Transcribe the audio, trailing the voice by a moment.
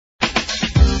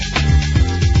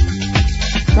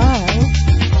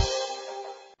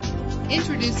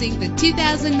Introducing the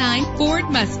 2009 Ford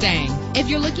Mustang. If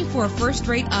you're looking for a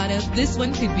first-rate auto, this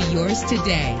one could be yours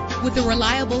today. With a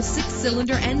reliable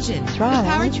 6-cylinder engine, the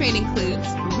powertrain includes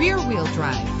rear-wheel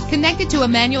drive, connected to a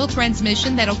manual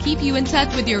transmission that'll keep you in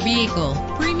touch with your vehicle.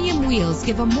 Premium wheels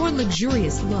give a more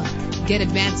luxurious look. Get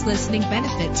advanced listening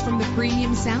benefits from the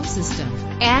premium sound system.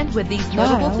 And with these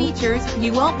notable features,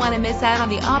 you won't want to miss out on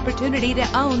the opportunity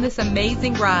to own this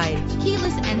amazing ride.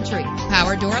 Keyless entry,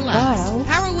 power door locks,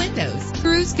 power windows,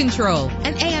 cruise control,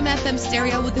 an AM/FM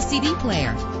stereo with a CD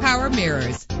player, power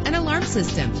mirrors, an alarm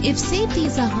system. If safety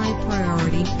is a high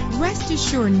priority, rest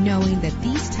assured knowing that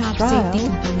these top safety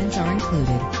components are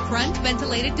included. Front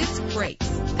ventilated disc brakes,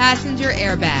 passenger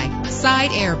airbag,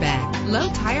 side airbag, low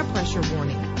tire pressure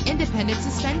warning, independent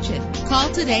suspension.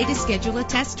 Call today to schedule a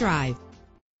test drive.